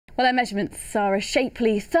Well, their measurements are a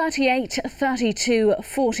shapely 38, 32,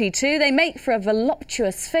 42. They make for a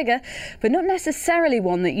voluptuous figure, but not necessarily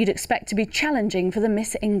one that you'd expect to be challenging for the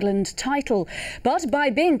Miss England title. But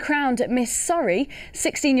by being crowned Miss Sorry,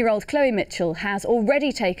 16-year-old Chloe Mitchell has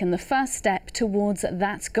already taken the first step towards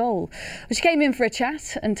that goal. She came in for a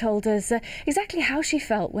chat and told us exactly how she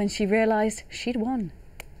felt when she realised she'd won.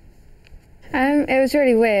 It was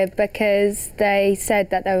really weird because they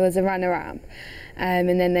said that there was a runner-up, and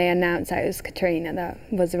then they announced that it was Katrina that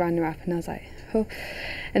was the runner-up, and I was like, oh.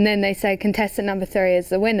 And then they said contestant number 3 is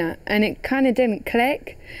the winner, and it kind of didn't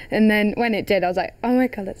click. And then when it did, I was like, oh my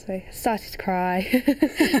God, that's me. I started to cry.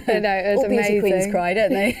 But no, it was all amazing. Beauty queens cry,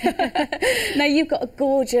 don't they? Now, you've got a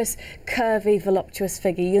gorgeous, curvy, voluptuous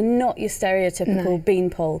figure. You're not your stereotypical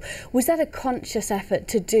beanpole. Was that a conscious effort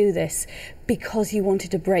to do this because you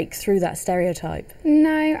wanted to break through that stereotype?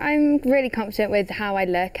 No, I'm really confident with how I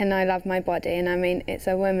look, and I love my body, and I mean, it's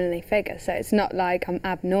a womanly figure, so it's not like I'm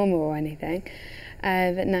abnormal or anything.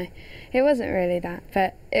 But no, it wasn't really that.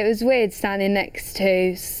 But it was weird standing next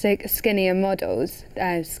to skinnier models,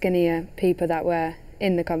 skinnier people that were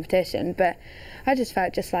in the competition, but I just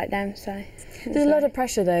felt just like them, so... There's a lot of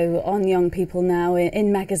pressure, though, on young people now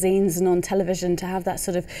in magazines and on television to have that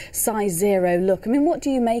sort of size 0 look. I mean, what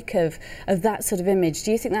do you make of that sort of image?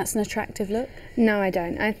 Do you think that's an attractive look? No, I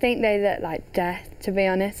don't. I think they look like death, to be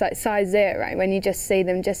honest, like size 0, when you just see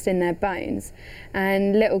them just in their bones.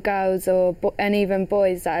 And little girls and even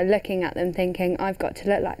boys that are looking at them thinking, I've got to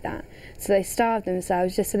look like that. So they starve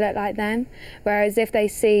themselves just to look like them. Whereas if they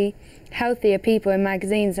see healthier people in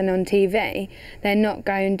magazines and on TV, they're not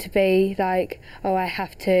going to be like, oh, I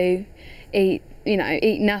have to eat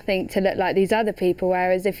nothing to look like these other people.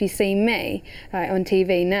 Whereas if you see me like on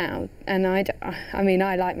TV now, and I mean,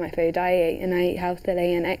 I like my food, I eat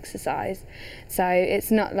healthily and exercise, so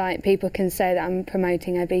it's not like people can say that I'm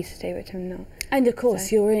promoting obesity, which I'm not. And of course,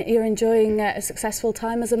 so you're enjoying a successful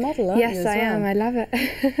time as a model, aren't you? Yes, I am. I love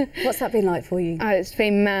it. What's that been like for you? Oh, it's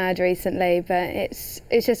been mad recently, but it's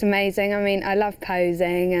just amazing. I mean, I love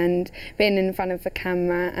posing and being in front of the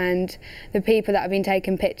camera, and the people that have been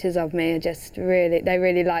taking pictures of me are just they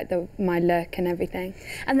really like my look and everything.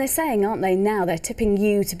 And they're saying, aren't they, now they're tipping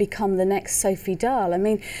you to become the next Sophie Dahl. I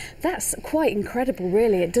mean, that's quite incredible,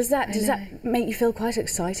 really. Does that make you feel quite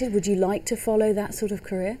excited? Would you like to follow that sort of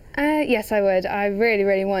career? Yes, I would. I really,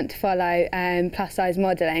 really want to follow plus size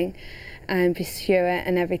modelling and pursue it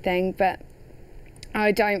and everything, but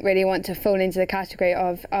I don't really want to fall into the category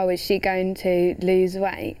of, oh, is she going to lose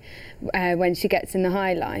weight when she gets in the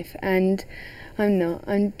high life? And I'm not.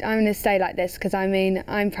 I'm going to stay like this because, I mean,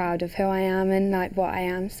 I'm proud of who I am and like what I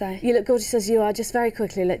am. So you look gorgeous as you are. Just very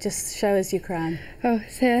quickly, just show us your crown. Oh,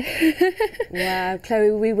 it's here. Wow,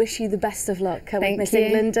 Chloe, we wish you the best of luck with Miss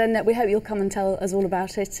England, and we hope you'll come and tell us all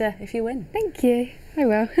about it if you win. Thank you. I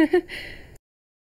will.